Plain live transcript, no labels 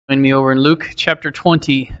Join me over in Luke chapter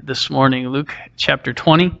 20 this morning. Luke chapter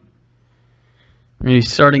 20. We're going to be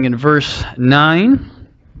starting in verse 9.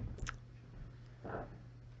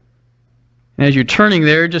 And as you're turning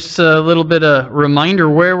there, just a little bit of reminder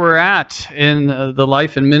where we're at in the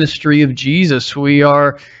life and ministry of Jesus. We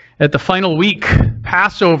are at the final week,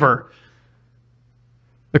 Passover.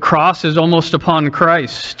 The cross is almost upon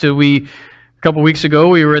Christ. A couple weeks ago,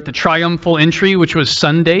 we were at the triumphal entry, which was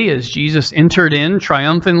Sunday, as Jesus entered in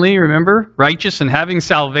triumphantly, remember? Righteous and having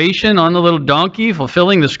salvation on the little donkey,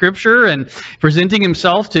 fulfilling the scripture and presenting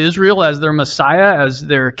himself to Israel as their Messiah, as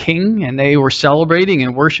their king, and they were celebrating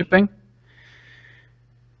and worshiping.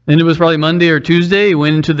 Then it was probably Monday or Tuesday, he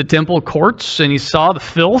went into the temple courts and he saw the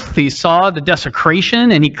filth, he saw the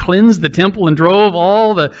desecration, and he cleansed the temple and drove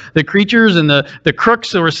all the creatures and the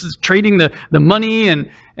crooks that were trading the money and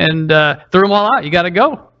threw them all out. You got to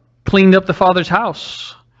go. Cleaned up the Father's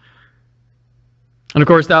house. And of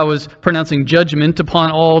course that was pronouncing judgment upon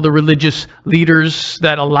all the religious leaders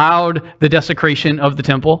that allowed the desecration of the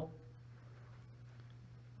temple.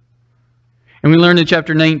 And we learned in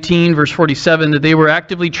chapter 19, verse 47, that they were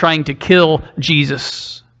actively trying to kill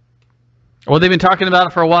Jesus. Well, they've been talking about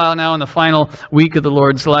it for a while now. In the final week of the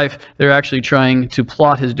Lord's life, they're actually trying to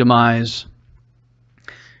plot his demise.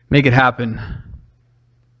 Make it happen.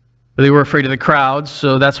 But they were afraid of the crowds,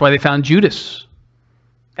 so that's why they found Judas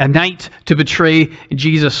at night to betray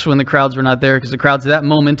Jesus when the crowds were not there, because the crowds at that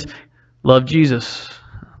moment loved Jesus.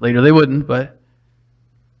 Later they wouldn't, but...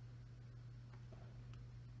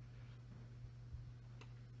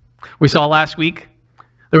 We saw last week,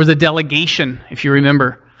 there was a delegation, if you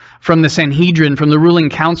remember, from the Sanhedrin, from the ruling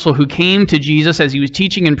council, who came to Jesus as he was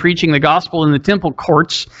teaching and preaching the gospel in the temple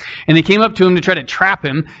courts. And they came up to him to try to trap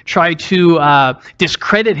him, try to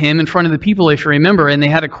discredit him in front of the people, if you remember. And they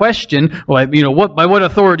had a question, well, by what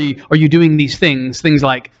authority are you doing these things? Things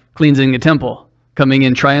like cleansing the temple, coming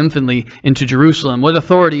in triumphantly into Jerusalem. What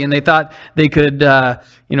authority? And they thought they could,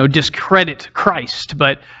 discredit Christ.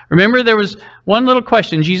 But remember, there was one little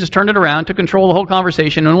question. Jesus turned it around, took control of the whole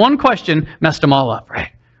conversation, and one question messed them all up,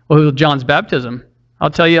 right? Well, John's baptism. I'll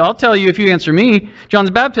tell you if you answer me.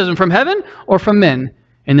 John's baptism, from heaven or from men?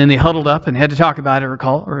 And then they huddled up and had to talk about it,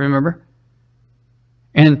 remember?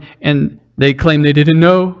 And they claimed they didn't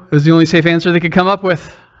know. It was the only safe answer they could come up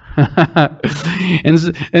with.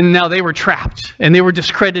 and now they were trapped and they were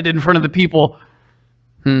discredited in front of the people.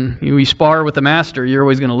 You spar with the master, you're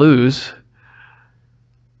always going to lose.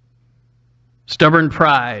 Stubborn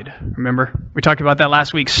pride. Remember, we talked about that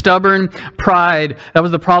last week. Stubborn pride. That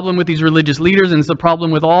was the problem with these religious leaders, and it's the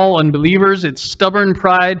problem with all unbelievers. It's stubborn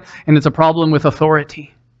pride, and it's a problem with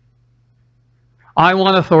authority. I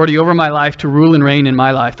want authority over my life to rule and reign in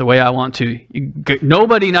my life the way I want to.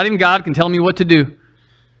 Nobody, not even God, can tell me what to do.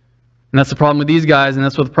 And that's the problem with these guys, and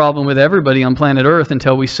that's the problem with everybody on planet Earth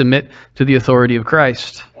until we submit to the authority of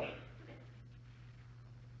Christ.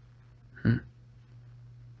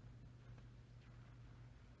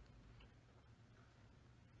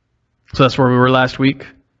 So that's where we were last week.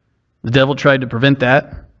 The devil tried to prevent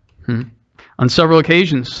that. On several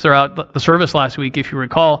occasions throughout the service last week, if you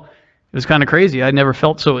recall, it was kind of crazy. I'd never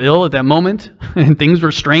felt so ill at that moment, and things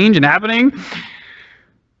were strange and happening.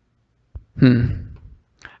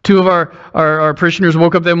 Two of our parishioners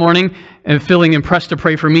woke up that morning and feeling impressed to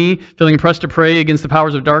pray for me, feeling impressed to pray against the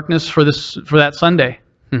powers of darkness for that Sunday.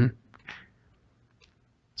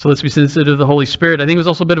 So let's be sensitive to the Holy Spirit. I think it was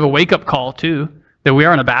also a bit of a wake-up call, too, that we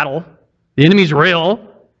are in a battle. The enemy's real.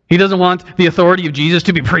 He doesn't want the authority of Jesus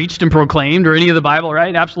to be preached and proclaimed or any of the Bible,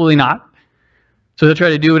 right? Absolutely not. So they'll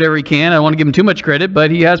try to do whatever he can. I don't want to give him too much credit, but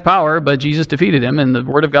he has power, but Jesus defeated him, and the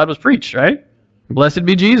word of God was preached, right? Blessed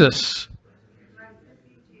be Jesus.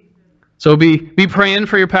 So be praying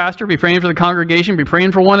for your pastor, be praying for the congregation, be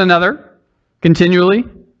praying for one another continually.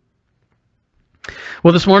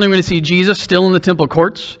 Well, this morning we're going to see Jesus still in the temple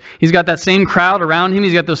courts. He's got that same crowd around him.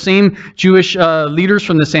 He's got those same Jewish leaders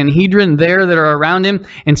from the Sanhedrin there that are around him.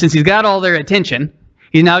 And since he's got all their attention,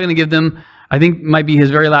 he's now going to give them, I think might be his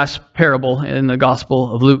very last parable in the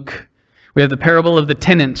Gospel of Luke. We have the parable of the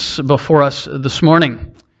tenants before us this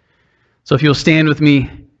morning. So if you'll stand with me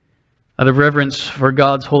out of reverence for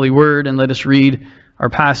God's holy word, and let us read our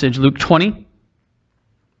passage, Luke 20,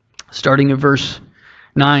 starting at verse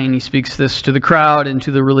 9. He speaks this to the crowd and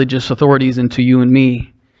to the religious authorities and to you and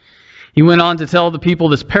me. He went on to tell the people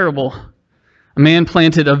this parable. A man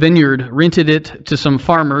planted a vineyard, rented it to some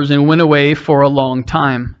farmers, and went away for a long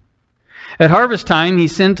time. At harvest time, he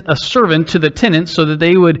sent a servant to the tenants so that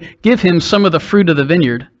they would give him some of the fruit of the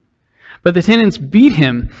vineyard. But the tenants beat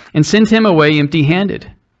him and sent him away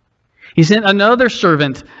empty-handed. He sent another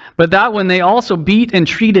servant But that one they also beat and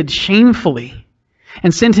treated shamefully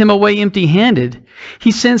and sent him away empty-handed.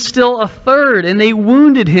 He sent still a third, and they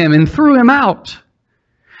wounded him and threw him out.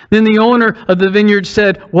 Then the owner of the vineyard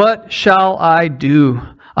said, "What shall I do?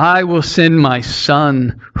 I will send my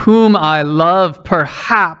son, whom I love.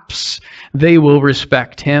 Perhaps they will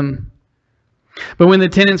respect him." But when the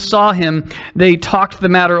tenants saw him, they talked the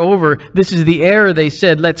matter over. "This is the heir," they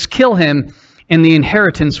said. "Let's kill him, and the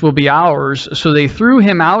inheritance will be ours." So they threw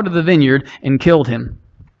him out of the vineyard and killed him.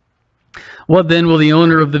 What then will the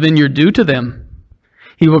owner of the vineyard do to them?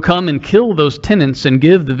 He will come and kill those tenants and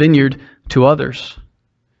give the vineyard to others.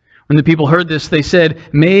 When the people heard this, they said,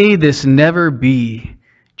 "May this never be."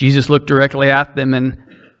 Jesus looked directly at them and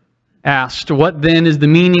asked, "What then is the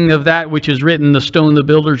meaning of that which is written, 'The stone the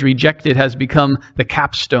builders rejected has become the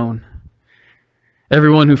capstone'?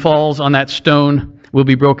 Everyone who falls on that stone will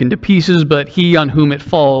be broken to pieces, but he on whom it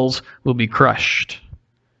falls will be crushed."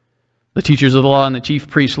 The teachers of the law and the chief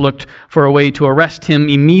priests looked for a way to arrest him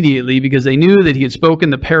immediately because they knew that he had spoken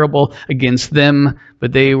the parable against them,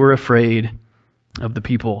 but they were afraid of the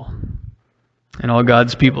people. And all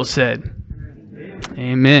God's people said,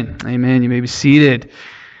 Amen. Amen. You may be seated.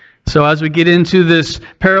 So as we get into this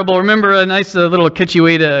parable, remember a nice cute little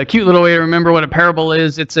way to remember what a parable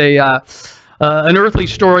is. It's an earthly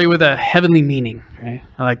story with a heavenly meaning. Right?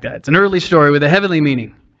 I like that. It's an earthly story with a heavenly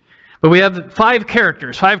meaning. But we have five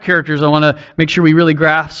characters I want to make sure we really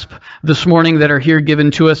grasp this morning that are here given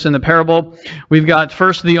to us in the parable. We've got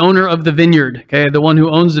first the owner of the vineyard, okay, the one who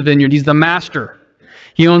owns the vineyard. He's the master.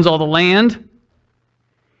 He owns all the land.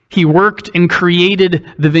 He worked and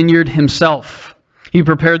created the vineyard himself. He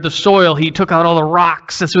prepared the soil. He took out all the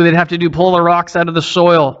rocks. That's what they'd have to do, pull the rocks out of the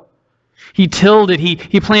soil. He tilled it.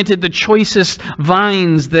 He planted the choicest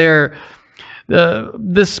vines there.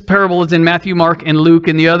 This parable is in Matthew, Mark, and Luke,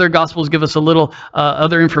 and the other Gospels give us a little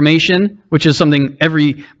other information, which is something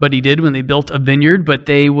everybody did when they built a vineyard, but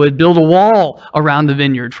they would build a wall around the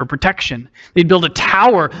vineyard for protection. They'd build a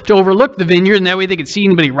tower to overlook the vineyard, and that way they could see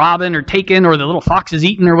anybody robbing or taking or the little foxes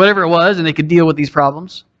eating or whatever it was, and they could deal with these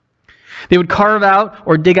problems. They would carve out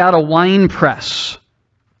or dig out a wine press.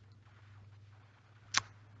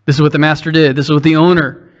 This is what the master did. This is what the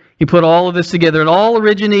owner. He put all of this together. It all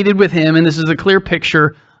originated with him, and this is a clear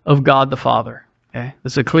picture of God the Father. Okay?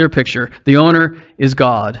 This is a clear picture. The owner is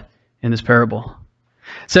God in this parable.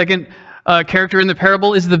 Second character in the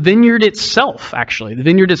parable is the vineyard itself, actually. The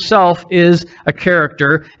vineyard itself is a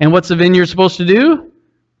character, and what's the vineyard supposed to do?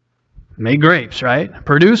 Make grapes, right?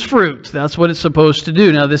 Produce fruit. That's what it's supposed to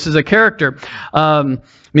do. Now, this is a character.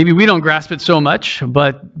 Maybe we don't grasp it so much,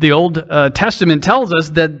 but the Old Testament tells us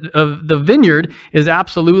that the vineyard is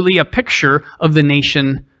absolutely a picture of the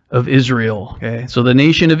nation of Israel. Okay? So the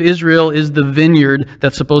nation of Israel is the vineyard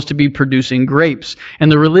that's supposed to be producing grapes.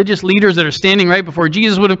 And the religious leaders that are standing right before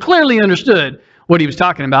Jesus would have clearly understood what he was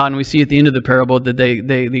talking about, and we see at the end of the parable that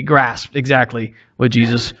they grasped exactly what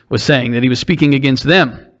Jesus was saying, that he was speaking against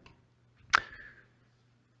them.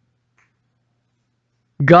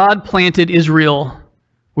 God planted Israel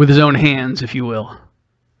with his own hands, if you will.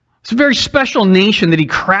 It's a very special nation that he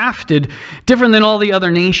crafted, different than all the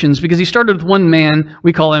other nations, because he started with one man.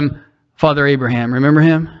 We call him Father Abraham. Remember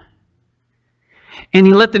him? And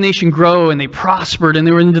he let the nation grow, and they prospered, and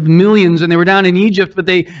they were into the millions, and they were down in Egypt, but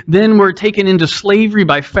they then were taken into slavery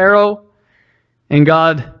by Pharaoh, and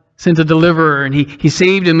God sent a deliverer, and he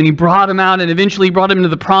saved him, and he brought him out, and eventually brought him to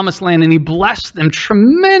the promised land, and he blessed them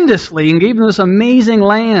tremendously and gave them this amazing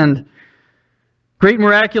land. Great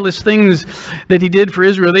miraculous things that he did for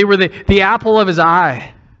Israel. They were the apple of his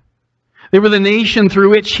eye. They were the nation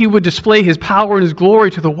through which he would display his power and his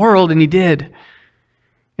glory to the world, and he did.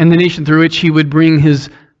 And the nation through which he would bring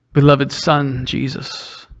his beloved son,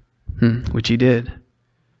 Jesus, which he did.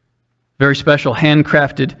 Very special,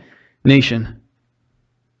 handcrafted nation.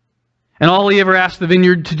 And all he ever asked the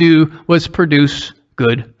vineyard to do was produce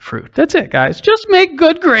good fruit. That's it, guys. Just make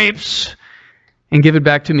good grapes and give it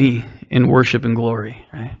back to me in worship and glory.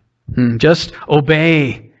 Right? Just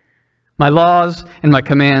obey my laws and my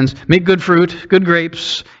commands. Make good fruit, good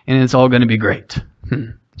grapes, and it's all going to be great.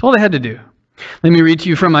 That's all they had to do. Let me read to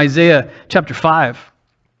you from Isaiah chapter 5.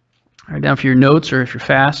 Write down for your notes, or if you're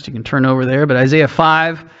fast, you can turn over there. But Isaiah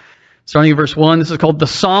 5, starting at verse 1, this is called the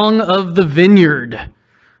Song of the Vineyard.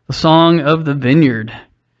 The Song of the Vineyard.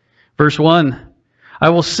 Verse 1, I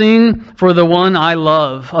will sing for the one I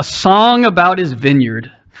love, a song about his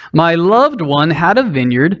vineyard. My loved one had a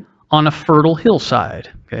vineyard on a fertile hillside.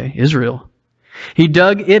 Okay, Israel. He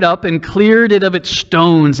dug it up and cleared it of its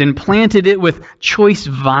stones and planted it with choice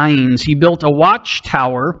vines. He built a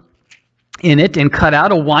watchtower in it and cut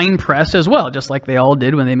out a wine press as well, just like they all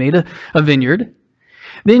did when they made a vineyard.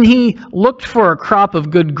 Then he looked for a crop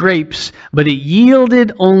of good grapes, but it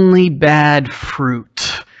yielded only bad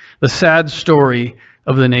fruit. The sad story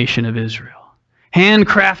of the nation of Israel.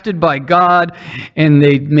 Handcrafted by God, and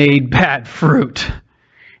they made bad fruit.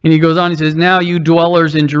 And he goes on, he says, now you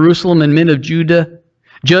dwellers in Jerusalem and men of Judah,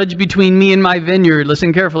 judge between me and my vineyard.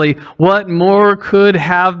 Listen carefully. What more could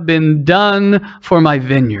have been done for my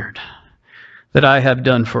vineyard that I have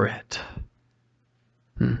done for it?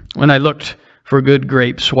 When I looked for good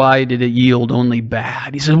grapes, why did it yield only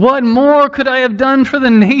bad? He said, what more could I have done for the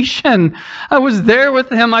nation? I was there with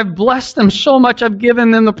them. I've blessed them so much. I've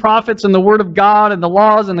given them the prophets and the word of God and the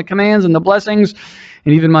laws and the commands and the blessings.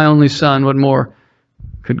 And even my only son, what more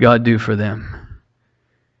could God do for them?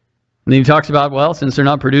 And then he talks about, well, since they're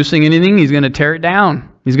not producing anything, he's going to tear it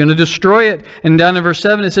down. He's going to destroy it. And down in verse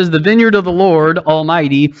 7, it says, the vineyard of the Lord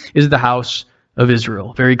Almighty is the house of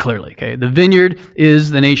Israel, very clearly. Okay, the vineyard is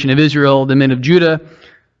the nation of Israel. The men of Judah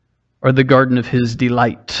are the garden of his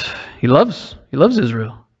delight. He loves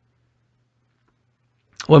Israel.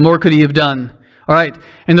 What more could he have done? All right,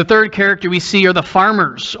 and the third character we see are the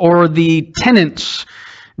farmers or the tenants,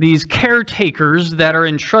 these caretakers that are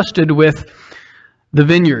entrusted with the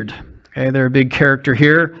vineyard. Okay, they're a big character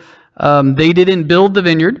here. They didn't build the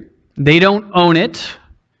vineyard. They don't own it.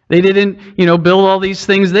 They didn't, build all these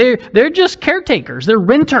things. They're just caretakers. They're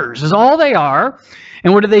renters is all they are.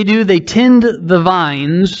 And what do? They tend the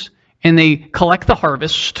vines and they collect the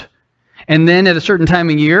harvest. And then at a certain time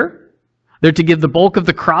of year, they're to give the bulk of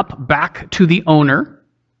the crop back to the owner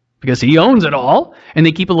because he owns it all. And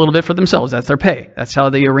they keep a little bit for themselves. That's their pay. That's how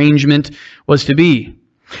the arrangement was to be.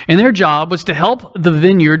 And their job was to help the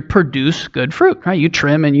vineyard produce good fruit, right? You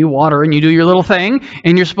trim and you water and you do your little thing,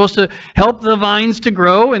 and you're supposed to help the vines to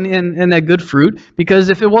grow and that good fruit, because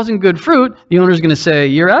if it wasn't good fruit, the owner's going to say,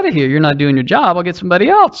 you're out of here, you're not doing your job, I'll get somebody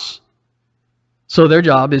else. So their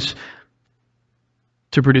job is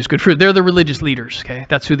to produce good fruit. They're the religious leaders, okay?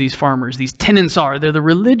 That's who these farmers, these tenants are. They're the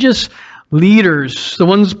religious leaders, the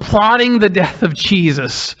ones plotting the death of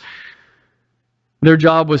Jesus. Their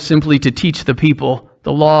job was simply to teach the people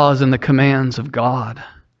the laws and the commands of God.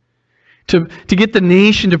 To get the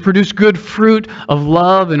nation to produce good fruit of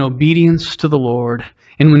love and obedience to the Lord.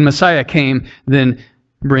 And when Messiah came, then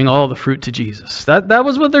bring all the fruit to Jesus. That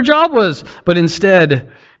was what their job was. But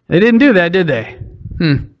instead, they didn't do that, did they?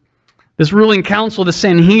 This ruling council, the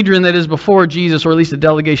Sanhedrin that is before Jesus, or at least a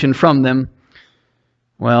delegation from them,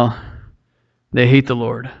 well, they hate the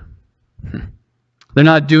Lord. They're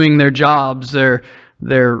not doing their jobs. They're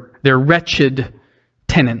wretched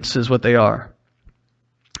tenants is what they are.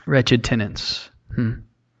 Wretched tenants.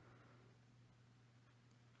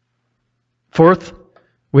 Fourth,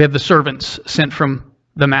 we have the servants sent from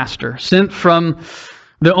the master, sent from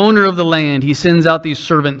the owner of the land. He sends out these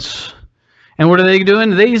servants. And what are they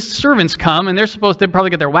doing? These servants come, and they're supposed to probably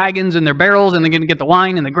get their wagons and their barrels, and they're going to get the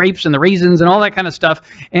wine and the grapes and the raisins and all that kind of stuff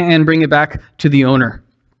and bring it back to the owner.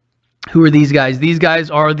 Who are these guys? These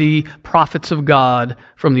guys are the prophets of God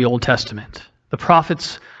from the Old Testament. The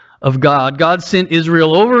prophets of God. God sent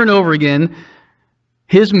Israel over and over again,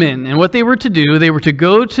 his men. And what they were to do, they were to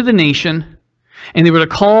go to the nation and they were to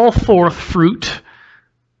call forth fruit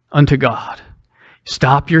unto God.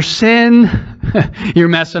 Stop your sin. You're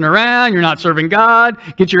messing around. You're not serving God.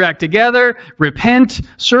 Get your act together. Repent.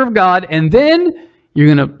 Serve God. And then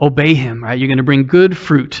you're going to obey him, right? You're going to bring good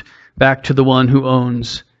fruit back to the one who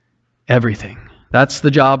owns everything. That's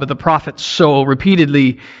the job of the prophets. So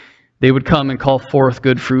repeatedly, they would come and call forth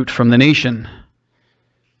good fruit from the nation.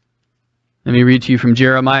 Let me read to you from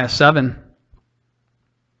Jeremiah 7.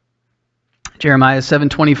 Jeremiah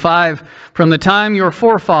 7:25. From the time your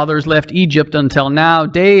forefathers left Egypt until now,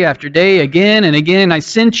 day after day, again and again, I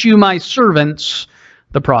sent you my servants,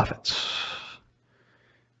 the prophets.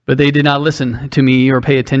 But they did not listen to me or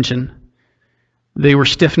pay attention. They were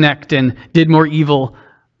stiff-necked and did more evil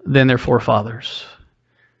than their forefathers.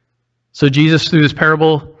 So Jesus, through this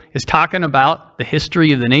parable, is talking about the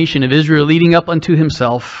history of the nation of Israel leading up unto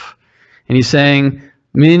himself. And he's saying,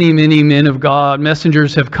 many, many men of God,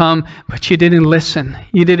 messengers have come, but you didn't listen.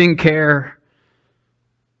 You didn't care.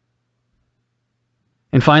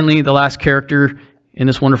 And finally, the last character in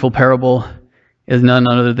this wonderful parable is none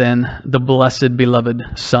other than the blessed, beloved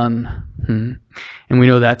Son. And we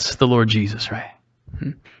know that's the Lord Jesus, right?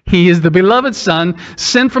 He is the beloved Son,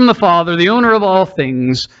 sent from the Father, the owner of all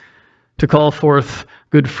things, to call forth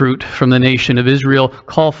good fruit from the nation of Israel,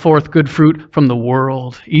 call forth good fruit from the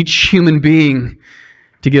world, each human being,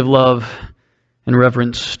 to give love and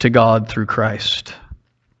reverence to God through Christ.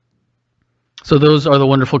 So those are the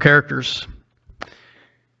wonderful characters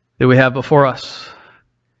that we have before us.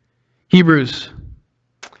 Hebrews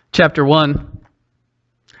chapter 1,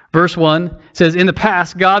 verse 1 says, "In the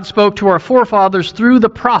past, God spoke to our forefathers through the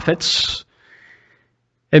prophets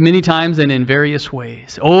at many times and in various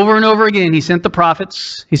ways." Over and over again, He sent the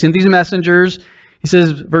prophets. He sent these messengers. He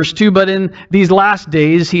says, verse 2, "But in these last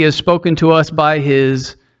days, He has spoken to us by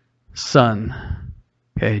His Son."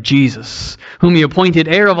 Okay, Jesus, whom He appointed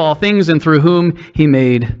heir of all things and through whom He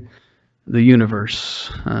made the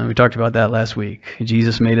universe. We talked about that last week.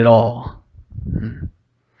 Jesus made it all.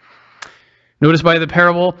 Notice by the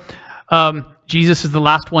parable, Jesus is the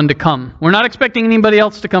last one to come. We're not expecting anybody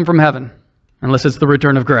else to come from heaven unless it's the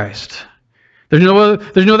return of Christ. There's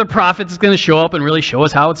no other prophet that's going to show up and really show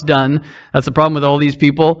us how it's done. That's the problem with all these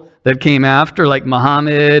people that came after, like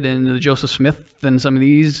Muhammad and Joseph Smith and some of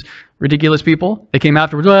these ridiculous people. They came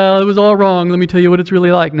afterwards, "Well, it was all wrong. Let me tell you what it's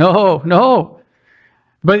really like." No.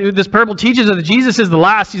 But this parable teaches us that Jesus is the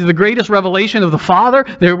last. He's the greatest revelation of the Father.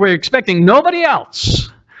 We're expecting nobody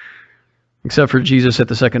else except for Jesus at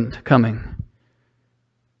the second coming.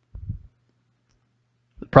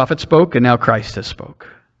 The prophet spoke, and now Christ has spoke.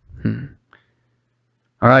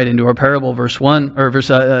 All right, into our parable, verse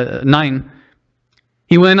 9.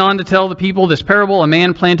 He went on to tell the people this parable. A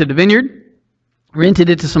man planted a vineyard, rented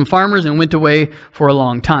it to some farmers, and went away for a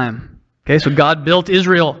long time. Okay, so God built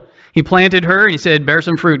Israel. He planted her, and He said, "Bear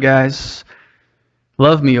some fruit, guys.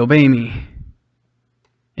 Love me, obey me."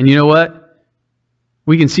 And you know what?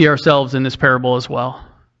 We can see ourselves in this parable as well.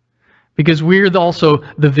 Because we're also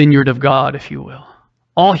the vineyard of God, if you will.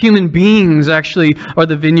 All human beings actually are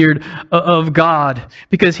the vineyard of God.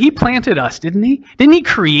 Because He planted us, didn't He? Didn't He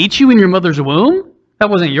create you in your mother's womb? That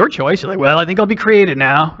wasn't your choice. You're like, "Well, I think I'll be created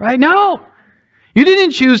now." Right? No. You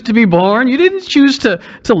didn't choose to be born. You didn't choose to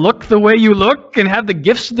look the way you look and have the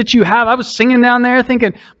gifts that you have. I was singing down there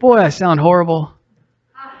thinking, boy, I sound horrible.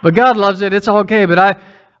 But God loves it. It's okay. But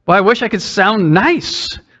I wish I could sound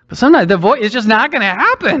nice. But sometimes the voice is just not going to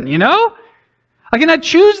happen, you know? I cannot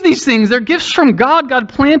choose these things. They're gifts from God. God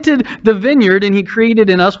planted the vineyard, and He created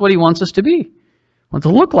in us what He wants us to be, what to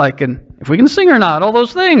look like, and if we can sing or not, all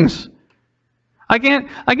those things. I can't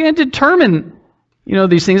determine,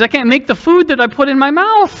 these things. I can't make the food that I put in my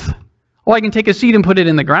mouth. Oh, I can take a seed and put it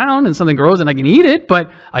in the ground, and something grows, and I can eat it,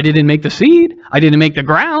 but I didn't make the seed. I didn't make the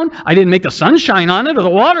ground. I didn't make the sunshine on it or the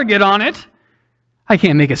water get on it. I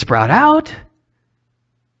can't make it sprout out.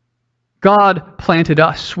 God planted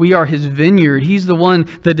us. We are His vineyard. He's the one,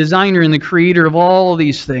 the designer and the creator of all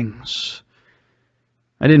these things.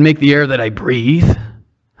 I didn't make the air that I breathe.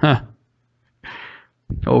 Huh.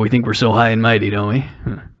 Oh, we think we're so high and mighty, don't we?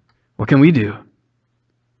 What can we do?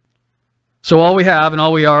 So all we have and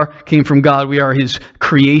all we are came from God. We are His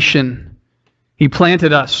creation. He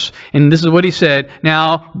planted us. And this is what He said,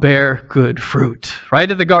 "Now bear good fruit." Right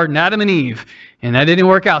at the garden, Adam and Eve. And that didn't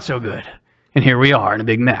work out so good. And here we are in a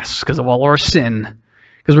big mess because of all our sin.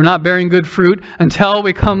 Because we're not bearing good fruit until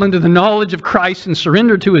we come under the knowledge of Christ and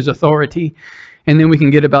surrender to His authority. And then we can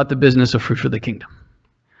get about the business of fruit for the kingdom.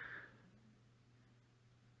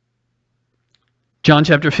 John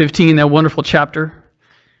chapter 15, that wonderful chapter.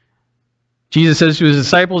 Jesus says to His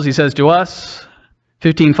disciples, He says to us,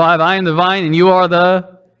 15:5, "I am the vine and you are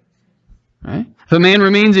the..." Right? "If a man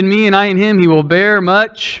remains in me and I in him, he will bear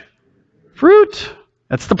much fruit."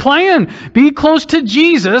 That's the plan. Be close to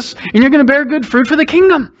Jesus, and you're going to bear good fruit for the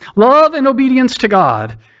kingdom. Love and obedience to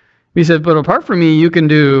God. He said, but apart from me, you can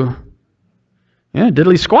do,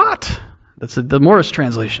 diddly squat. That's the Morris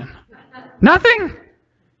translation. Nothing.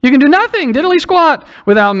 You can do nothing, diddly squat,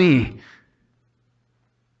 without me.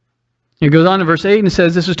 It goes on in verse 8 and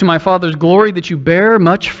says, "This is to my Father's glory that you bear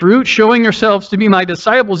much fruit, showing yourselves to be my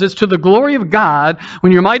disciples." It's to the glory of God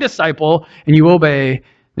when you're my disciple and you obey.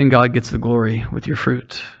 Then God gets the glory with your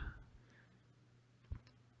fruit.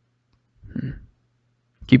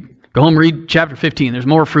 Go home, read chapter 15. There's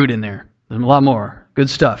more fruit in there. There's a lot more. Good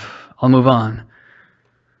stuff. I'll move on.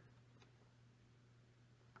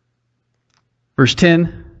 Verse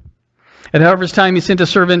 10. "At harvest time He sent a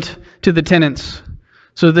servant to the tenants,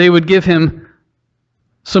 so they would give him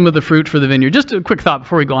some of the fruit for the vineyard." Just a quick thought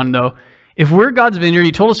before we go on, though. If we're God's vineyard,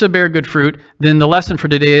 He told us to bear good fruit, then the lesson for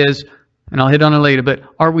today is, and I'll hit on it later, but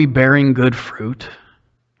are we bearing good fruit?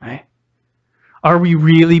 Right? Are we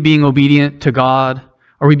really being obedient to God?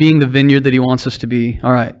 Are we being the vineyard that He wants us to be?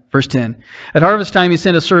 All right, verse 10. "At harvest time He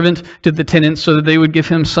sent a servant to the tenants so that they would give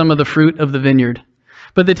him some of the fruit of the vineyard.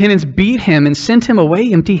 But the tenants beat him and sent him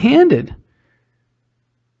away empty-handed."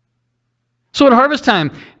 So at harvest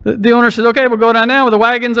time, the owner says, "Okay, we'll go down now with the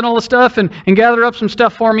wagons and all the stuff and gather up some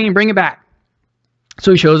stuff for me and bring it back."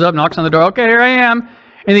 So he shows up, knocks on the door. Okay, here I am.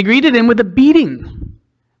 And they greeted him with a beating.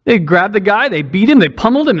 They grabbed the guy, they beat him, they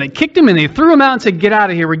pummeled him, they kicked him, and they threw him out and said, get out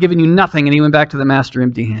of here, we're giving you nothing. And he went back to the master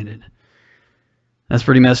empty-handed. That's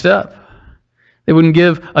pretty messed up. They wouldn't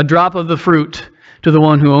give a drop of the fruit to the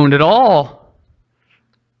one who owned it all.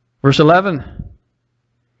 Verse 11.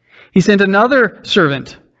 He sent another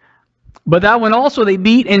servant, but that one also they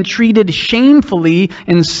beat and treated shamefully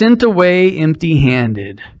and sent away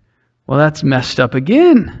empty-handed. Well, that's messed up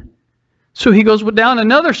again. So he goes down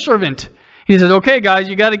another servant. He says, okay, guys,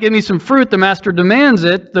 you got to give me some fruit. The master demands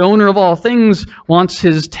it. The owner of all things wants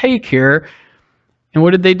his take here. And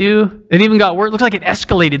what did they do? It even got worse. It looks like it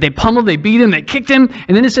escalated. They pummeled, they beat him, they kicked him,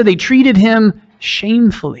 and then it said they treated him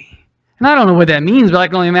shamefully. And I don't know what that means, but I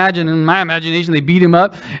can only imagine, in my imagination, they beat him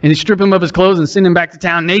up and they strip him of his clothes and send him back to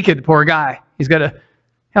town naked, poor guy.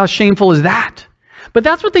 How shameful is that? But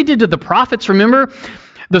that's what they did to the prophets, remember?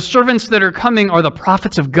 The servants that are coming are the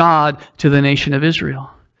prophets of God to the nation of Israel.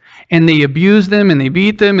 And they abused them, and they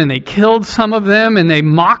beat them, and they killed some of them, and they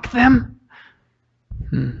mocked them.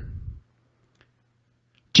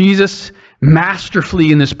 Jesus,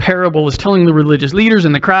 masterfully in this parable, is telling the religious leaders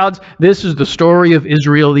and the crowds, this is the story of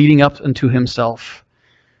Israel leading up unto himself.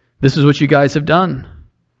 This is what you guys have done.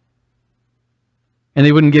 And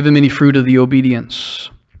they wouldn't give him any fruit of the obedience.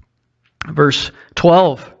 Verse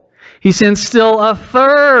 12. He sent still a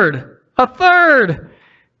third,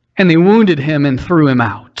 and they wounded him and threw him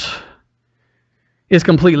out. It's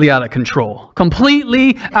completely out of control.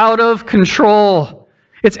 Completely out of control.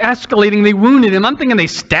 It's escalating. They wounded him. I'm thinking they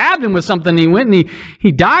stabbed him with something. He went and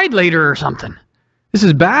he died later or something. This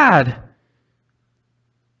is bad.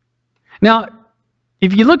 Now,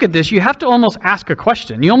 if you look at this, you have to almost ask a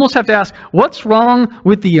question. You almost have to ask, what's wrong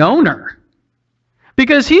with the owner?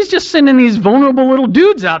 Because he's just sending these vulnerable little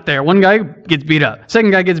dudes out there. One guy gets beat up.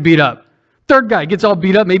 Second guy gets beat up. Third guy gets all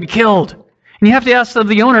beat up, maybe killed. And you have to ask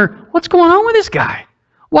the owner, what's going on with this guy?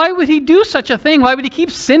 Why would he do such a thing? Why would he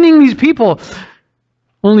keep sending these people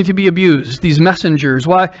only to be abused, these messengers?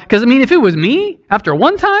 Why? Because, if it was me, after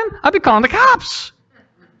one time, I'd be calling the cops.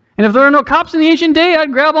 And if there are no cops in the ancient day,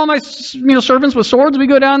 I'd grab all my servants with swords. We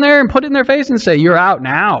go down there and put it in their face and say, you're out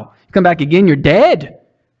now. You come back again, you're dead.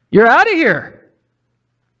 You're out of here.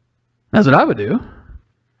 That's what I would do.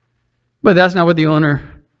 But that's not what the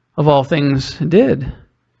owner of all things did.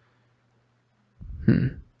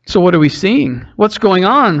 So what are we seeing? What's going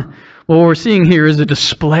on? Well, what we're seeing here is a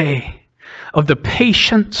display of the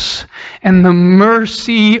patience and the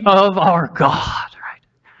mercy of our God. Right?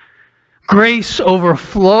 Grace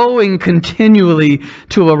overflowing continually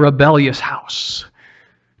to a rebellious house,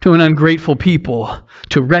 to an ungrateful people,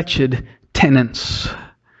 to wretched tenants.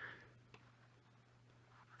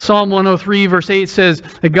 Psalm 103 verse 8 says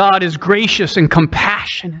that God is gracious and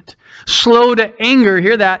compassionate, slow to anger,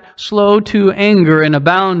 hear that, slow to anger and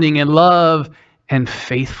abounding in love and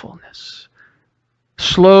faithfulness.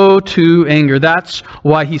 Slow to anger. That's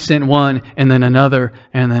why he sent one and then another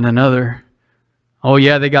and then another. Oh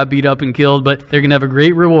yeah, they got beat up and killed, but they're going to have a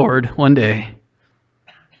great reward one day.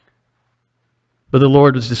 But the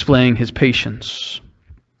Lord was displaying his patience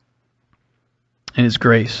and his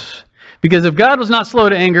grace. Because if God was not slow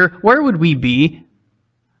to anger, where would we be?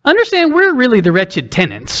 Understand, we're really the wretched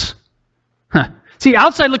tenants. See,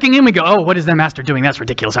 outside looking in, we go, oh, what is that master doing? That's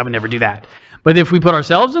ridiculous. I would never do that. But if we put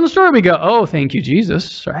ourselves in the story, we go, oh, thank you,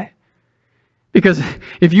 Jesus, right? Because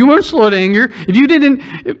if you weren't slow to anger, if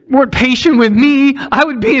you weren't patient with me, I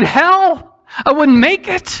would be in hell. I wouldn't make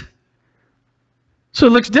it. So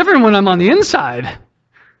it looks different when I'm on the inside.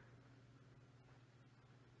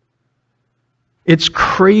 It's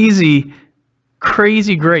crazy,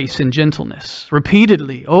 crazy grace and gentleness.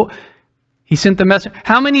 Repeatedly. Oh, he sent the message.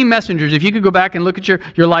 How many messengers, if you could go back and look at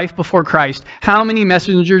your life before Christ, how many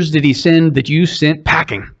messengers did he send that you sent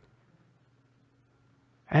packing?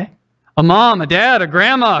 Okay? A mom, a dad, a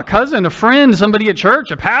grandma, a cousin, a friend, somebody at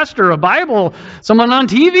church, a pastor, a Bible, someone on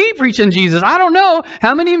TV preaching Jesus. I don't know.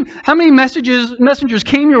 How many messengers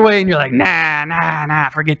came your way and you're like, nah,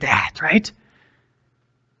 forget that, right?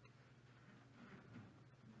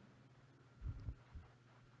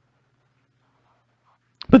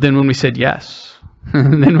 But then when we said yes,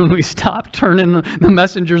 and then when we stopped turning the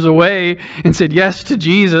messengers away and said yes to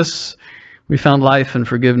Jesus, we found life and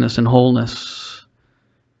forgiveness and wholeness.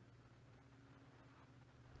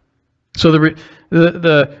 So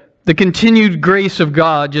the continued grace of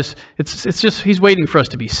God, it's just he's waiting for us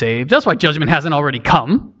to be saved. That's why judgment hasn't already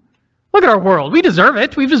come. Look at our world. We deserve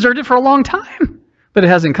it. We've deserved it for a long time. But it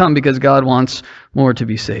hasn't come because God wants more to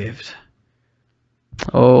be saved.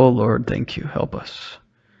 Oh, Lord, thank you. Help us.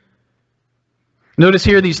 Notice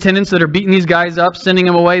here these tenants that are beating these guys up, sending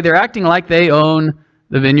them away, they're acting like they own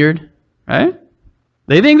the vineyard, right?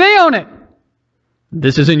 They think they own it.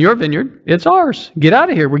 This isn't your vineyard. It's ours. Get out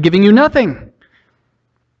of here. We're giving you nothing.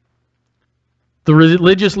 The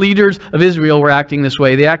religious leaders of Israel were acting this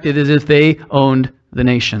way. They acted as if they owned the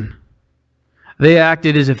nation. They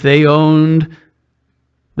acted as if they owned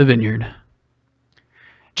the vineyard.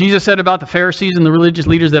 Jesus said about the Pharisees and the religious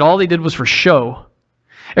leaders that all they did was for show.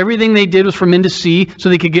 Everything they did was for men to see so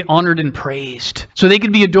they could get honored and praised, so they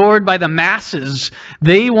could be adored by the masses.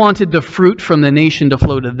 They wanted the fruit from the nation to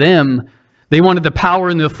flow to them. They wanted the power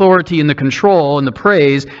and the authority and the control and the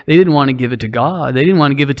praise. They didn't want to give it to God. They didn't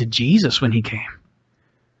want to give it to Jesus when He came.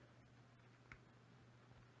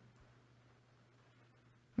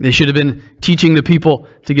 They should have been teaching the people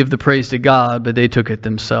to give the praise to God, but they took it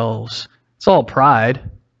themselves. It's all pride.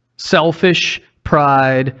 Selfish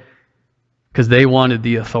pride, because they wanted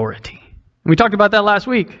the authority. We talked about that last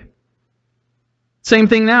week. Same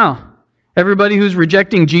thing now. Everybody who's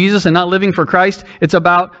rejecting Jesus and not living for Christ, it's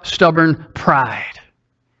about stubborn pride.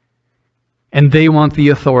 And they want the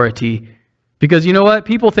authority. Because you know what?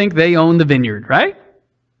 People think they own the vineyard, right?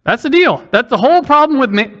 That's the deal. That's the whole problem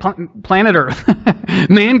with planet Earth.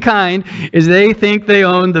 Mankind is they think they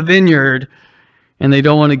own the vineyard and they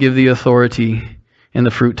don't want to give the authority and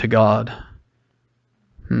the fruit to God.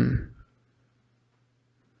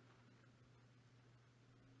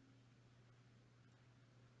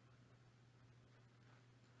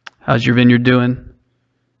 How's your vineyard doing?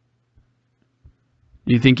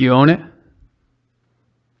 Do you think you own it?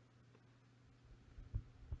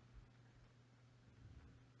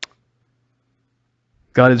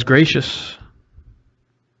 God is gracious.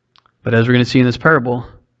 But as we're going to see in this parable,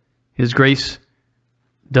 His grace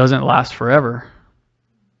doesn't last forever.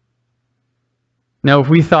 Now, if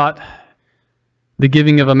we thought the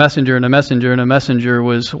giving of a messenger and a messenger and a messenger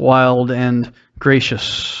was wild and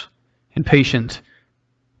gracious and patient,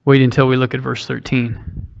 wait until we look at verse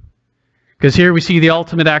 13. Because here we see the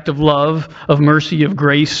ultimate act of love, of mercy, of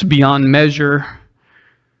grace beyond measure.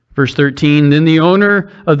 Verse 13, then the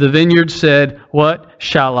owner of the vineyard said, what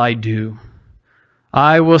shall I do?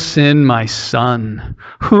 I will send my son,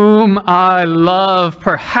 whom I love.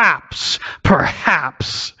 Perhaps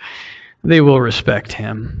they will respect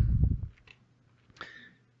him.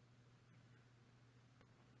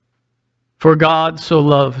 For God so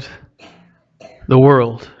loved the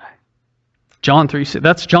world.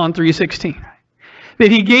 That's John 3:16.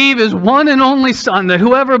 That He gave His one and only Son, that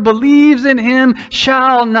whoever believes in Him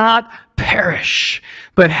shall not perish,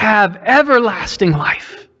 but have everlasting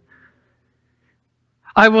life.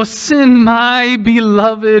 I will send my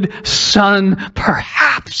beloved Son.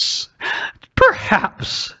 Perhaps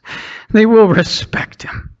they will respect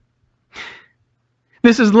Him.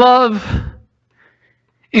 This is love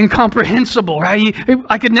incomprehensible, right?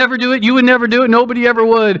 I could never do it. You would never do it. Nobody ever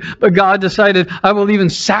would. But God decided, I will even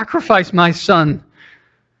sacrifice my Son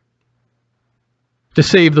to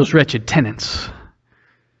save those wretched tenants,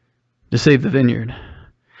 to save the vineyard.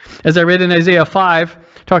 As I read in Isaiah 5,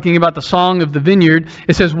 talking about the song of the vineyard,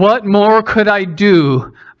 it says, what more could I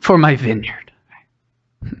do for my vineyard?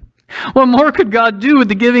 What more could God do with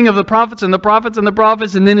the giving of the prophets and the prophets and the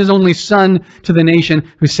prophets, and then His only Son to the nation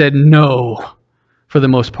who said no for the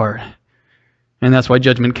most part? And that's why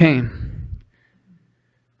judgment came.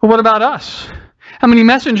 But what about us? How many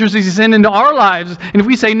messengers does He send into our lives? And if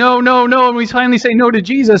we say no, and we finally say no to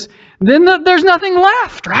Jesus, then there's nothing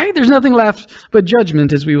left, right? There's nothing left but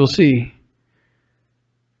judgment, as we will see.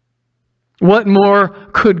 What more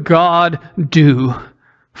could God do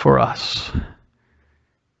for us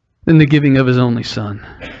than the giving of His only Son?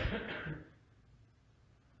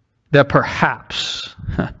 That perhaps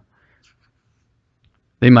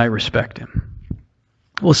they might respect Him.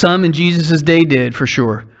 Well, some in Jesus' day did, for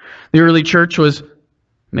sure. The early church was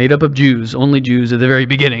made up of Jews, only Jews at the very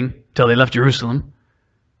beginning, till they left Jerusalem.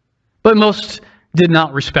 But most did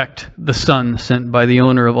not respect the Son sent by the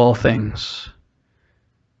owner of all things.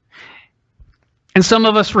 And some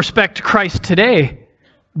of us respect Christ today,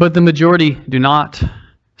 but the majority do not,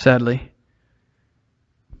 sadly.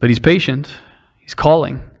 But He's patient. He's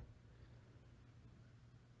calling.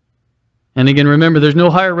 And again, remember, there's no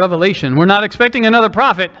higher revelation. We're not expecting another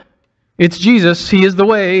prophet. It's Jesus. He is the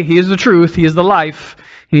way. He is the truth. He is the life.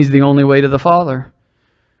 He's the only way to the Father.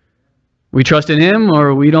 We trust in Him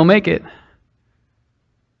or we don't make it.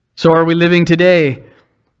 So are we living today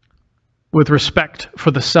with respect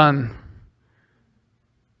for the Son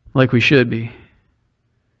like we should be?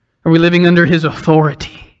 Are we living under His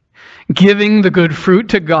authority, giving the good fruit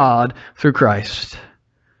to God through Christ?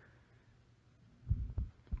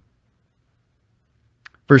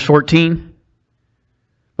 Verse 14.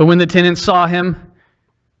 But when the tenants saw him,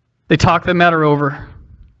 they talked the matter over.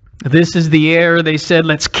 This is the heir, they said,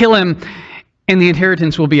 let's kill him, and the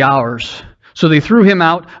inheritance will be ours. So they threw him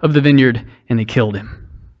out of the vineyard, and they killed him.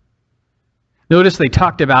 Notice they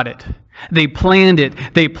talked about it. They planned it.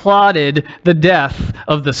 They plotted the death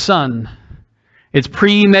of the son. It's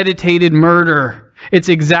premeditated murder. It's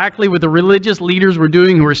exactly what the religious leaders were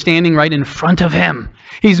doing who were standing right in front of him.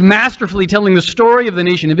 He's masterfully telling the story of the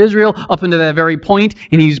nation of Israel up until that very point,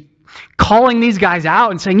 and he's calling these guys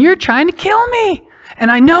out and saying, you're trying to kill me,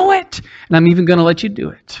 and I know it, and I'm even going to let you do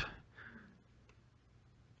it.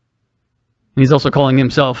 And he's also calling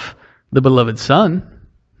himself the beloved son.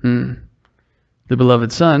 The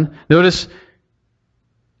beloved son. Notice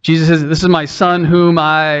Jesus says, this is my son whom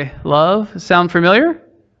I love. Sound familiar?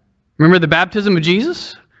 Remember the baptism of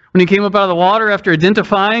Jesus? When he came up out of the water after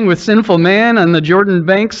identifying with sinful man on the Jordan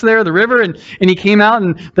banks there, the river, and he came out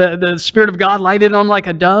and the Spirit of God lighted on him like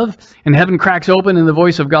a dove, and heaven cracks open and the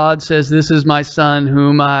voice of God says, this is my son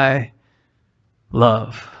whom I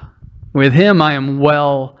love. With him I am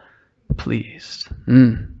well pleased.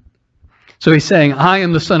 So he's saying, I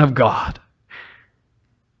am the Son of God.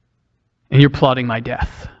 And you're plotting my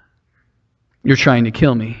death. You're trying to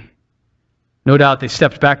kill me. No doubt they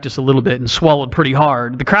stepped back just a little bit and swallowed pretty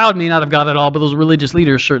hard. The crowd may not have got it all, but those religious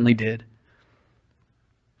leaders certainly did.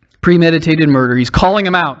 Premeditated murder. He's calling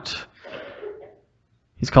him out.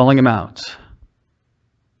 He's calling him out.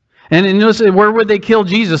 And notice, where would they kill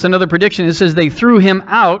Jesus? Another prediction. It says they threw him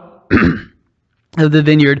out of the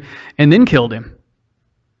vineyard and then killed him.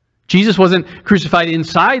 Jesus wasn't crucified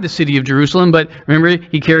inside the city of Jerusalem, but remember,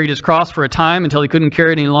 he carried his cross for a time until he couldn't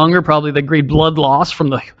carry it any longer, probably the great blood loss from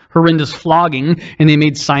the horrendous flogging, and they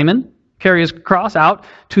made Simon carry his cross out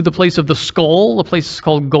to the place of the skull, the place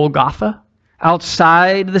called Golgotha,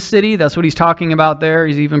 outside the city. That's what he's talking about there.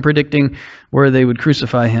 He's even predicting where they would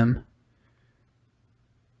crucify him.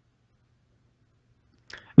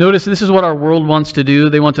 Notice this is what our world wants to do.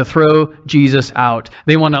 They want to throw Jesus out.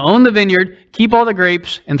 They want to own the vineyard, keep all the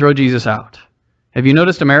grapes, and throw Jesus out. Have you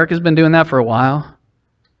noticed America's been doing that for a while?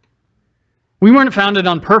 We weren't founded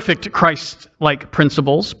on perfect Christ-like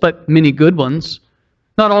principles, but many good ones.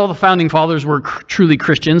 Not all the founding fathers were truly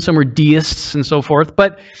Christians. Some were deists and so forth.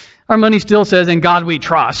 But our money still says, in God we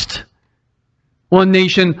trust. One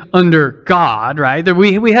nation under God, right?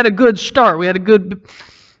 We had a good start. We had a good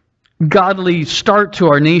godly start to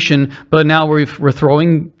our nation, but now we're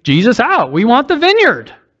throwing Jesus out. We want the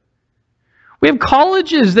vineyard. We have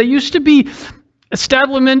colleges that used to be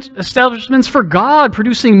establishments for God,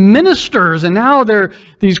 producing ministers, and now they're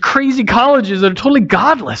these crazy colleges that are totally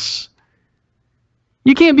godless.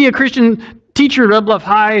 You can't be a Christian teacher at Red Bluff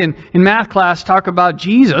High and in math class talk about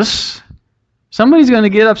Jesus. Somebody's going to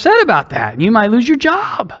get upset about that, and you might lose your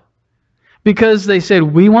job because they said,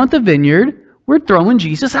 we want the vineyard. We're throwing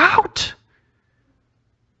Jesus out.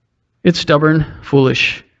 It's stubborn,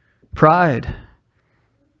 foolish pride.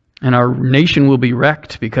 And our nation will be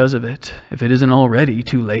wrecked because of it, if it isn't already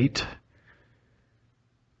too late.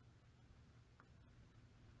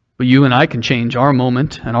 But you and I can change our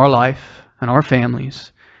moment and our life and our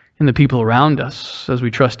families and the people around us as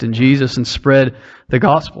we trust in Jesus and spread the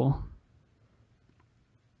gospel.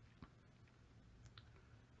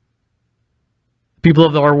 People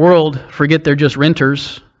of our world forget they're just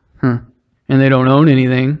renters, and they don't own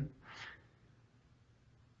anything.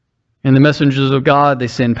 And the messengers of God, they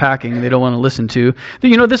send packing, they don't want to listen to.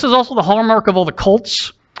 You know, this is also the hallmark of all the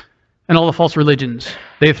cults and all the false religions.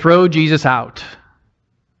 They throw Jesus out.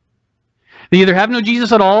 They either have no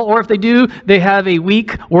Jesus at all, or if they do, they have a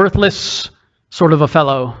weak, worthless sort of a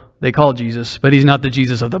fellow they call Jesus, but he's not the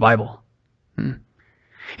Jesus of the Bible.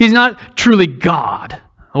 He's not truly God.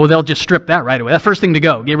 Oh, they'll just strip that right away. That first thing to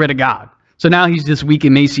go, get rid of God. So now he's this weak,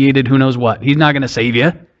 emaciated, who knows what. He's not going to save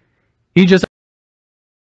you. The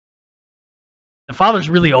Father's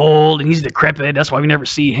really old and he's decrepit. That's why we never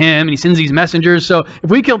see him. And he sends these messengers. So if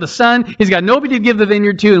we kill the Son, he's got nobody to give the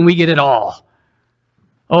vineyard to and we get it all.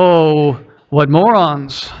 Oh, what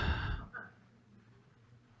morons.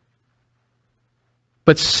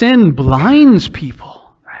 But sin blinds people.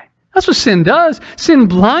 That's what sin does. Sin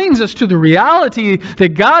blinds us to the reality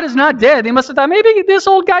that God is not dead. They must have thought, maybe this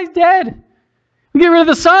old guy's dead. We get rid of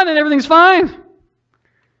the Son and everything's fine.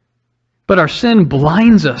 But our sin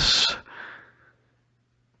blinds us.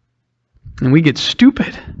 And we get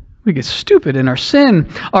stupid. We get stupid in our sin.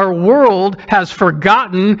 Our world has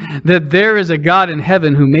forgotten that there is a God in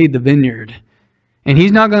heaven who made the vineyard. And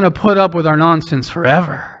he's not going to put up with our nonsense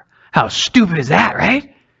forever. How stupid is that, right?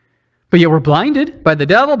 But yet we're blinded by the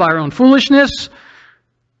devil, by our own foolishness,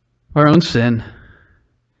 our own sin.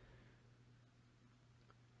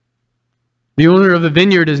 The owner of the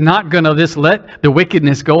vineyard is not going to just let the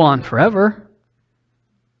wickedness go on forever.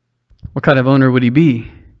 What kind of owner would he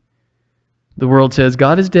be? The world says,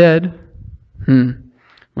 God is dead.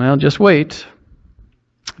 Well, just wait.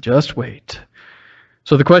 Just wait.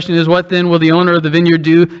 So the question is, what then will the owner of the vineyard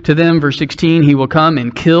do to them? Verse 16, he will come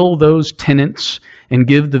and kill those tenants and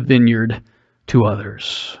give the vineyard to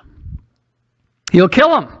others. He'll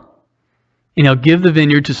kill them, and he'll give the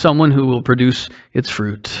vineyard to someone who will produce its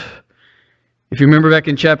fruit. If you remember back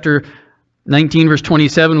in chapter 19, verse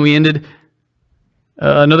 27, we ended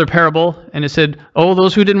another parable, and it said, oh,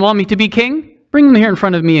 those who didn't want me to be king, bring them here in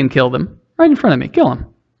front of me and kill them. Right in front of me, kill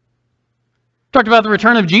them. Talked about the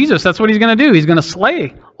return of Jesus. That's what he's going to do. He's going to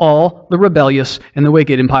slay all the rebellious and the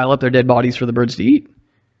wicked and pile up their dead bodies for the birds to eat.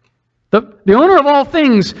 The owner of all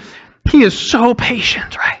things, he is so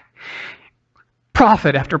patient, right?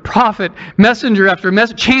 Prophet after prophet, messenger after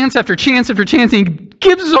messenger, chance after chance after chance. And he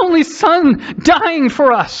gives his only son dying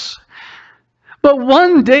for us. But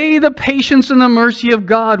one day the patience and the mercy of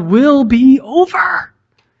God will be over.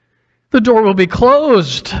 The door will be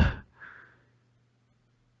closed.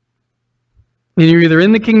 And you're either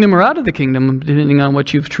in the kingdom or out of the kingdom, depending on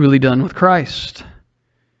what you've truly done with Christ.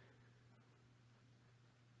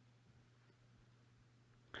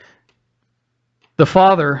 The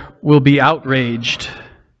Father will be outraged,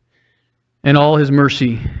 and all his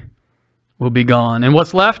mercy will be gone. And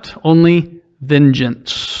what's left? Only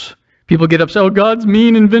vengeance. People get upset, oh, God's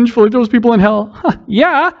mean and vengeful. He throws people in hell.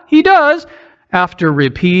 Yeah, he does, after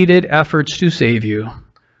repeated efforts to save you.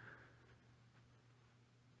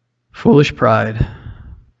 Foolish pride.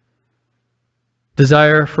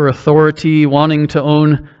 Desire for authority, wanting to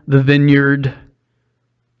own the vineyard.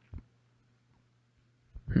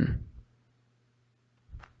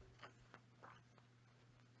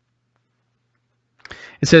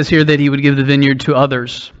 It says here that he would give the vineyard to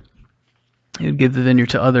others. He would give the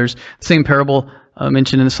vineyard to others. The same parable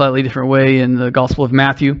mentioned in a slightly different way in the Gospel of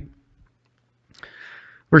Matthew.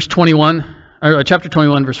 Chapter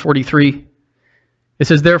 21, verse 43. It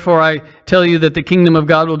says, therefore I tell you that the kingdom of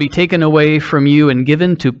God will be taken away from you and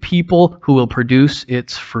given to people who will produce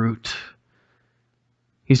its fruit.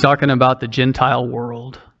 He's talking about the Gentile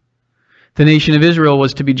world. The nation of Israel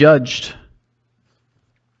was to be judged.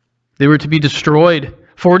 They were to be destroyed.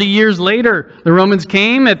 40 years later, the Romans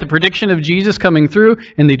came at the prediction of Jesus coming through,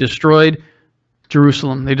 and they destroyed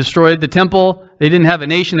Jerusalem. They destroyed the temple. They didn't have a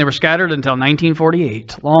nation. They were scattered until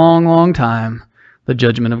 1948. Long, long time. The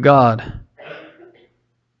judgment of God.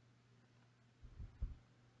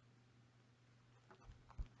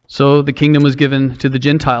 So the kingdom was given to the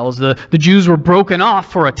Gentiles. The Jews were broken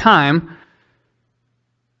off for a time.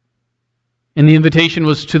 And the invitation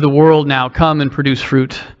was to the world now, come and produce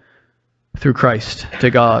fruit through Christ to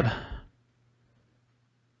God.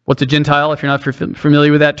 What's a Gentile, if you're not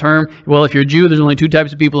familiar with that term? Well, if you're a Jew, there's only two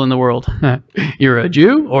types of people in the world. You're a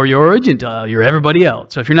Jew or you're a Gentile. You're everybody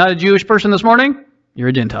else. So if you're not a Jewish person this morning, you're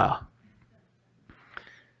a Gentile.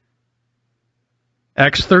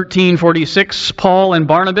 Acts 13:46, Paul and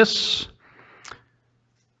Barnabas,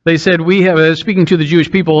 they said, speaking to the Jewish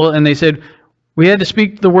people, and they said, we had to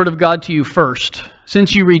speak the word of God to you first.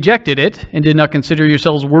 Since you rejected it and did not consider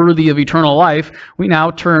yourselves worthy of eternal life, we now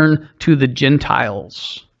turn to the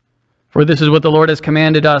Gentiles. For this is what the Lord has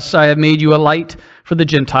commanded us. I have made you a light for the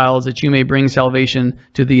Gentiles, that you may bring salvation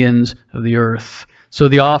to the ends of the earth. So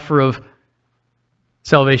the offer of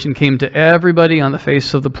salvation came to everybody on the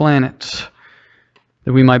face of the planet,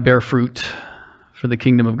 that we might bear fruit for the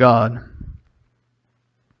kingdom of God.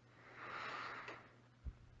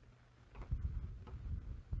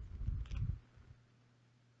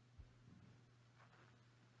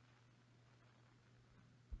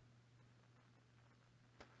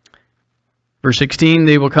 Verse 16,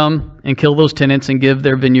 they will come and kill those tenants and give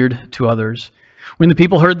their vineyard to others. When the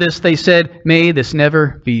people heard this, they said, may this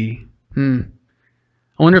never be. I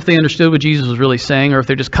wonder if they understood what Jesus was really saying, or if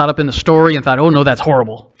they're just caught up in the story and thought, oh no, that's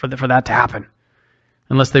horrible for that to happen.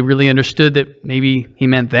 Unless they really understood that maybe he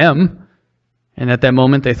meant them. And at that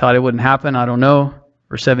moment they thought it wouldn't happen. I don't know.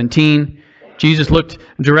 Verse 17, Jesus looked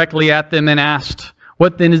directly at them and asked,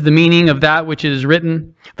 what then is the meaning of that which is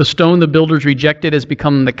written? The stone the builders rejected has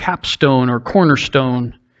become the capstone or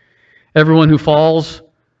cornerstone. Everyone who falls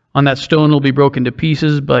on that stone will be broken to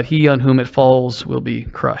pieces, but he on whom it falls will be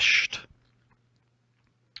crushed.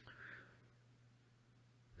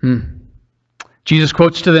 Jesus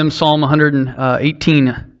quotes to them Psalm 118.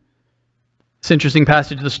 This interesting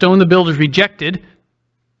passage. The stone the builders rejected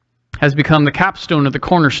has become the capstone or the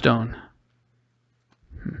cornerstone.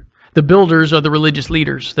 The builders are the religious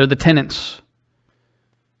leaders. They're the tenants.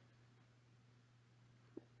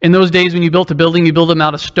 In those days when you built a building, you built them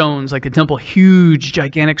out of stones, like the temple, huge,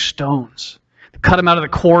 gigantic stones. They cut them out of the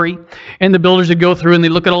quarry, and the builders would go through and they'd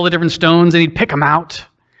look at all the different stones and he'd pick them out.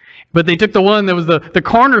 But they took the one that was the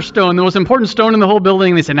cornerstone, the most important stone in the whole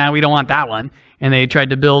building, and they said, "Nah, we don't want that one." And they tried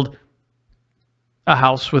to build a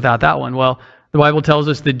house without that one. Well, the Bible tells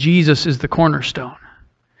us that Jesus is the cornerstone.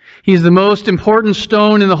 He's the most important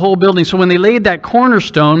stone in the whole building. So when they laid that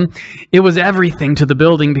cornerstone, it was everything to the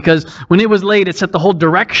building, because when it was laid, it set the whole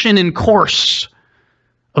direction and course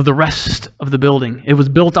of the rest of the building. It was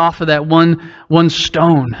built off of that one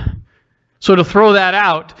stone. So to throw that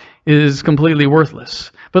out is completely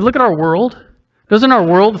worthless. But look at our world. Doesn't our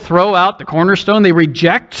world throw out the cornerstone? They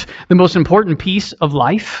reject the most important piece of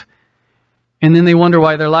life, and then they wonder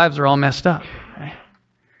why their lives are all messed up.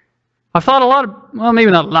 I've thought a lot, well,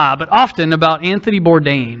 maybe not a lot, but often about Anthony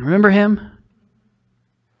Bourdain. Remember him?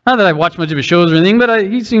 Not that I've watched much of his shows or anything, but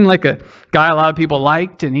he seemed like a guy a lot of people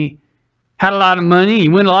liked, and he had a lot of money. He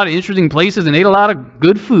went a lot of interesting places and ate a lot of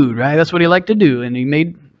good food, right? That's what he liked to do, and he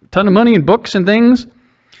made a ton of money in books and things.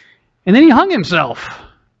 And then he hung himself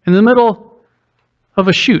in the middle of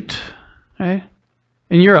a shoot, right?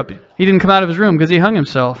 In Europe. He didn't come out of his room because he hung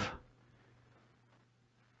himself.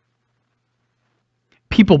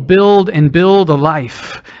 People build and build a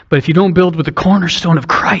life, but if you don't build with the cornerstone of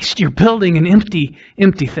Christ, you're building an empty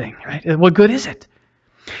thing, right? What good is it?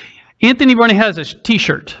 Anthony Bourdain has a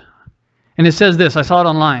t-shirt, and it says this. I saw it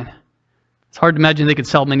online. It's hard to imagine they could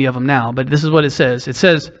sell many of them now, but this is what it says. It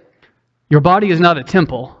says, "Your body is not a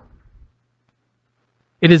temple.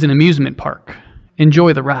 It is an amusement park.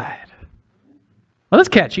 Enjoy the ride." Well, that's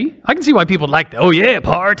catchy. I can see why people like that. Oh yeah,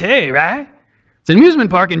 party, right? It's an amusement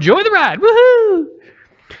park. Enjoy the ride. Woohoo!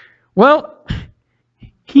 Well,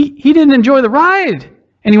 he didn't enjoy the ride,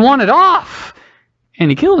 and he wanted off, and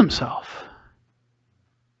he killed himself.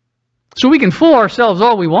 So we can fool ourselves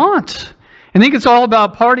all we want and think it's all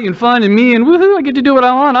about party and fun and me and woohoo, I get to do what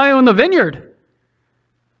I want. I own the vineyard.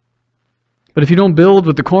 But if you don't build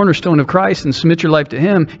with the cornerstone of Christ and submit your life to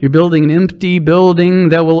Him, you're building an empty building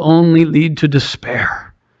that will only lead to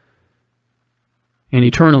despair. And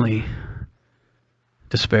eternally,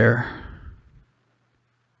 despair.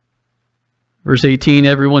 Verse 18,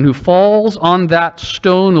 "Everyone who falls on that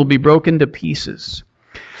stone will be broken to pieces."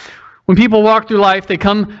 When people walk through life, they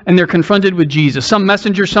come and they're confronted with Jesus. Some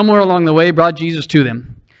messenger somewhere along the way brought Jesus to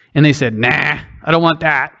them. And they said, "Nah, I don't want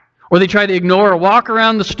that." Or they try to ignore or walk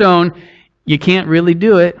around the stone. You can't really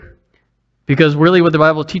do it, because really what the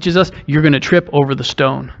Bible teaches us, you're going to trip over the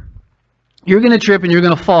stone. You're going to trip and you're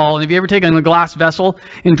going to fall. And have you ever taken a glass vessel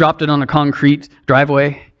and dropped it on a concrete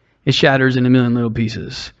driveway? It shatters in a million little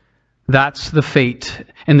pieces. That's the fate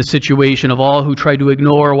and the situation of all who try to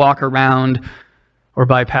ignore, walk around, or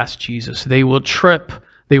bypass Jesus. They will trip.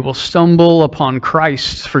 They will stumble upon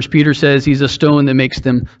Christ. 1 Peter says He's a stone that makes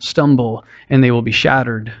them stumble, and they will be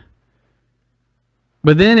shattered.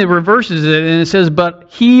 But then it reverses it, and it says, "But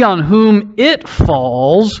he on whom it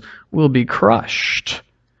falls will be crushed."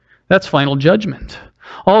 That's final judgment.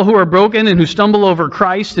 All who are broken and who stumble over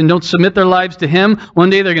Christ and don't submit their lives to Him, one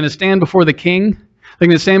day they're going to stand before the King. They're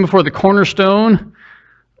going to stand before the cornerstone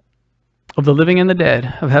of the living and the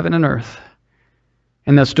dead, of heaven and earth.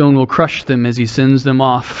 And that stone will crush them as He sends them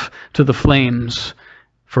off to the flames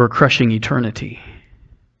for a crushing eternity.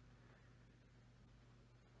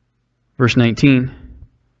 Verse 19.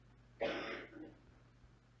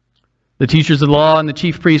 "The teachers of the law and the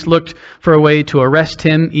chief priests looked for a way to arrest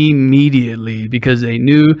Him immediately, because they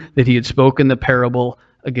knew that He had spoken the parable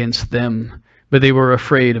against them. But they were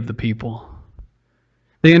afraid of the people."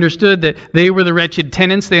 They understood that they were the wretched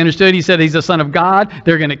tenants. They understood He said He's the Son of God.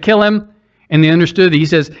 They're going to kill Him. And they understood that He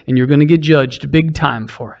says, and you're going to get judged big time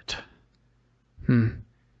for it.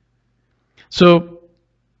 So,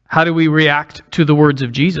 how do we react to the words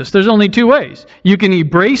of Jesus? There's only two ways. You can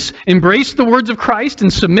embrace the words of Christ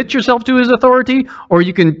and submit yourself to His authority, or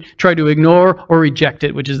you can try to ignore or reject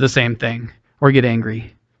it, which is the same thing, or get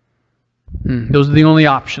angry. Those are the only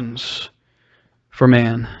options for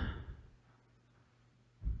man.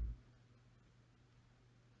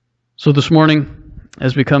 So this morning,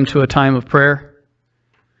 as we come to a time of prayer,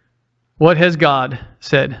 what has God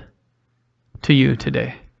said to you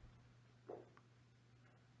today?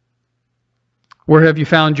 Where have you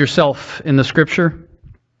found yourself in the Scripture?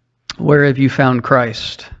 Where have you found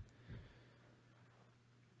Christ?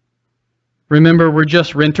 Remember, we're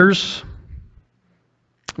just renters.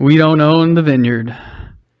 We don't own the vineyard.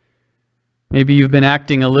 Maybe you've been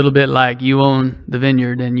acting a little bit like you own the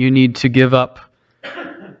vineyard and you need to give up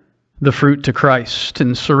the fruit to Christ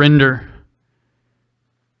and surrender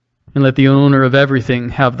and let the owner of everything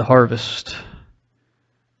have the harvest.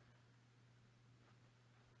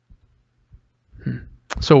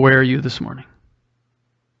 So where are you this morning?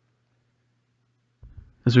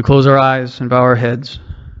 As we close our eyes and bow our heads,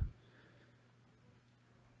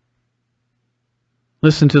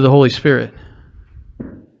 listen to the Holy Spirit.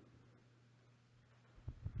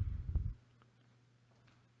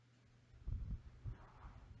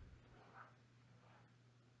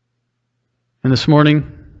 And this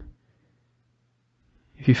morning,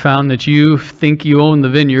 if you found that you think you own the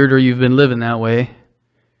vineyard or you've been living that way,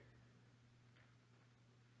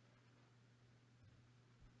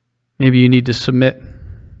 maybe you need to submit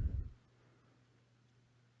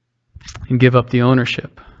and give up the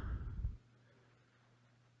ownership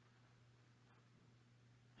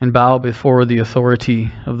and bow before the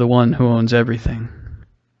authority of the one who owns everything.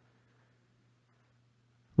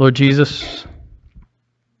 Lord Jesus,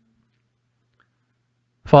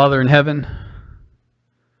 Father in heaven,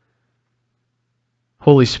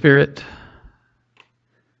 Holy Spirit,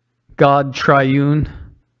 God triune,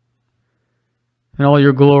 in all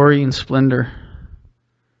your glory and splendor,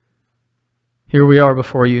 here we are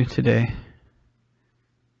before you today.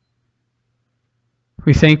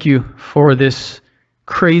 We thank you for this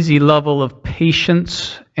crazy level of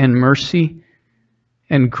patience and mercy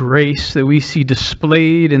and grace that we see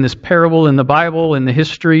displayed in this parable in the Bible, in the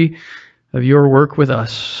history of your work with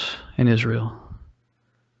us in Israel.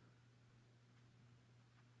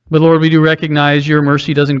 But Lord, we do recognize your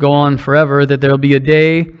mercy doesn't go on forever, that there will be a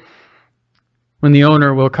day when the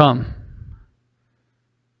owner will come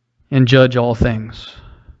and judge all things.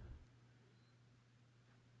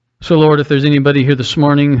 So Lord, if there's anybody here this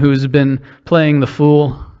morning who's been playing the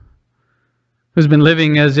fool, who's been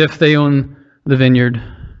living as if they own the vineyard,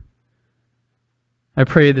 I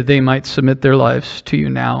pray that they might submit their lives to you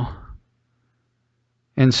now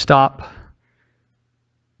and stop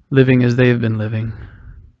living as they have been living.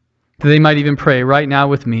 That they might even pray right now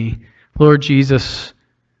with me, Lord Jesus,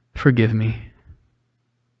 forgive me.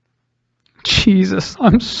 Jesus,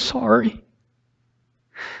 I'm sorry.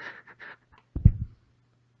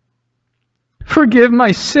 Forgive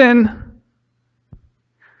my sin.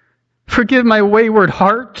 Forgive my wayward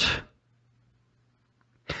heart.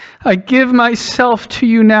 I give myself to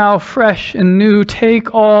you now, fresh and new.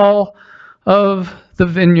 Take all of the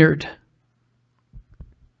vineyard.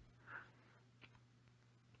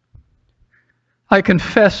 I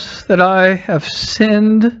confess that I have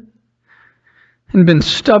sinned and been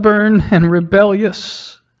stubborn and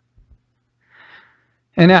rebellious,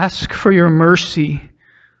 and ask for your mercy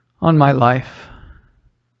on my life.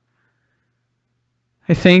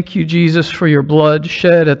 I thank you, Jesus, for your blood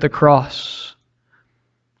shed at the cross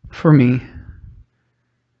for me.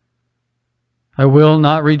 I will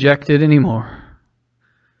not reject it anymore,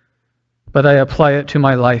 but I apply it to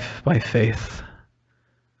my life by faith.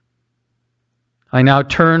 I now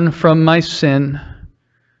turn from my sin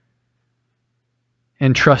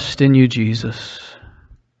and trust in you, Jesus.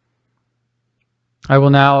 I will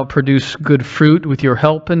now produce good fruit with your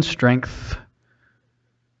help and strength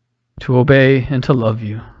to obey and to love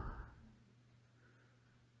you.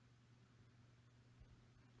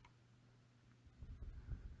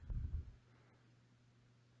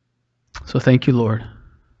 So thank you, Lord,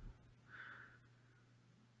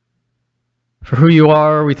 for who you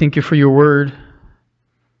are. We thank you for your word.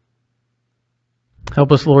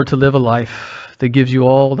 Help us, Lord, to live a life that gives you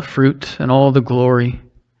all the fruit and all the glory.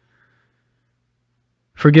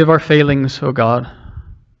 Forgive our failings, O God,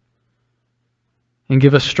 and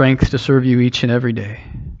give us strength to serve you each and every day.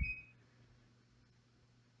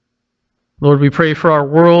 Lord, we pray for our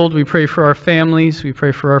world, we pray for our families, we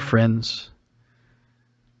pray for our friends,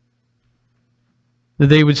 that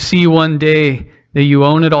they would see one day that you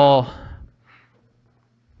own it all,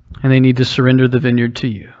 and they need to surrender the vineyard to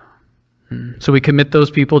you. So we commit those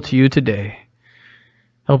people to you today.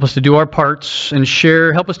 Help us to do our parts and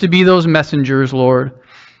share. Help us to be those messengers, Lord,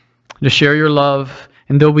 to share your love.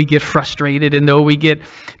 And though we get frustrated and though we get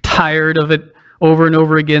tired of it over and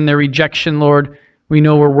over again, their rejection, Lord, we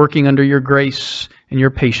know we're working under your grace and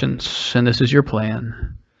your patience, and this is your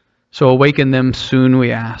plan. So awaken them soon,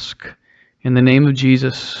 we ask. In the name of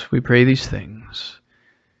Jesus, we pray these things.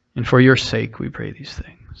 And for your sake, we pray these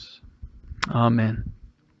things. Amen.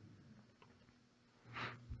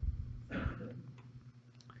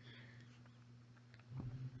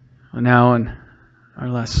 Now, in our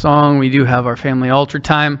last song, we do have our family altar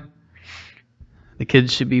time. The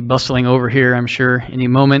kids should be bustling over here, I'm sure, any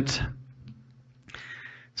moment.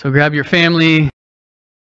 So grab your family.